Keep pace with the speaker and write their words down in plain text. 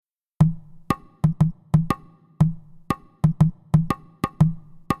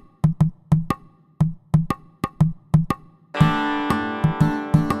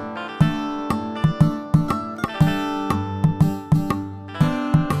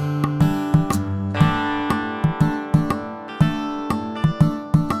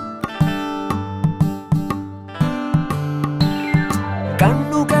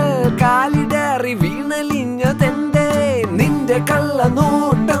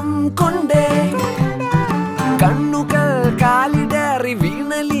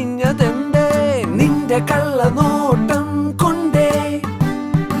നിന്റെ കള്ളനോട്ടം കൊണ്ടേ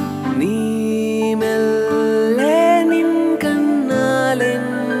നീ മെല്ലെ നിൻ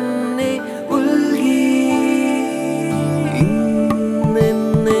കണ്ണാലെന്നെ ഉൽകി ഇന്നെൻ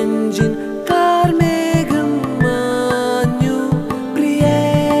നെഞ്ചിൻ കാർമേഘം മാഞ്ഞു പ്രിയേ.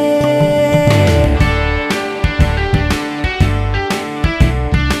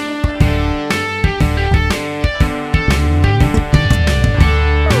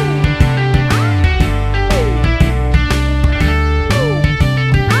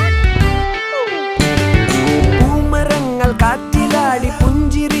 കാറ്റിലാടി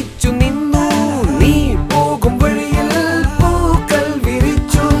പുഞ്ചിരിച്ചു നിന്നു നീ പോകും വഴിയിൽ പൂക്കൾ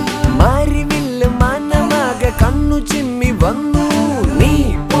വിരിച്ചു മാരിവില്ല് മനമാകെ കണ്ണു ചിമ്മി വന്നു നീ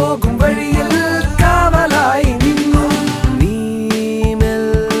പോകും വഴിയിൽ കാവലായി നിന്നു നീ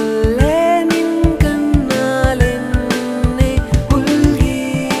മെല്ലെ നിൻ കണ്ണാലെന്നെ ഉൽകി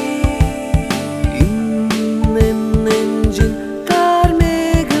ഇന്നെൻ നെഞ്ചിൻ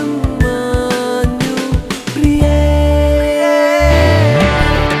കാർമേഘം മാഞ്ഞു പ്രിയേ.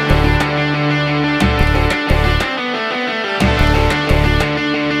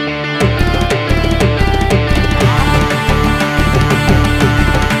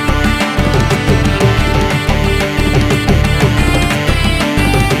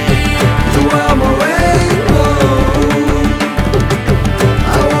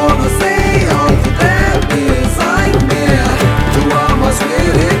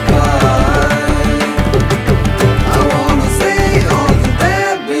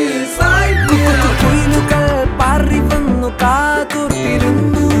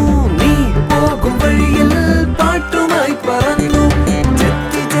 കാതോർത്തിരുന്നു നീ പോകും വഴിയിൽ പാട്ടുമായി പറന്നു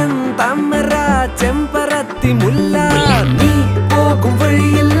ചെത്തിജൻ താമര ചെമ്പരത്തി മുല്ല നീ പോകും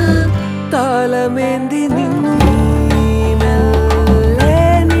വഴിയിൽ താലമേന്തി നിന്നു മെല്ലെ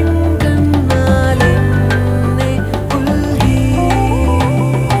നിൻ കണ്ണാലെന്നെ ഉൽകി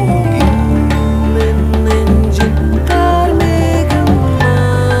ഇന്നെൻ നെഞ്ചിൻ കാർമേഘം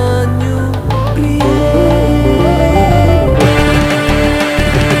മാഞ്ഞു പ്രിയേ.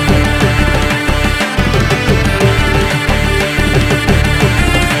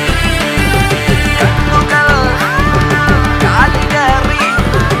 Kaalidari.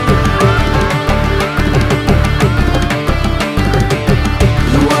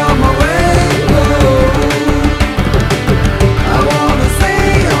 You are my rainbow. I wanna say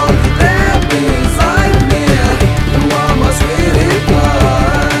all the damn inside me. You are my sweetie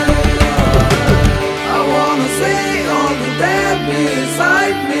pie. I wanna say all the damn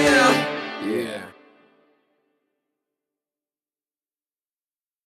inside me. Yeah.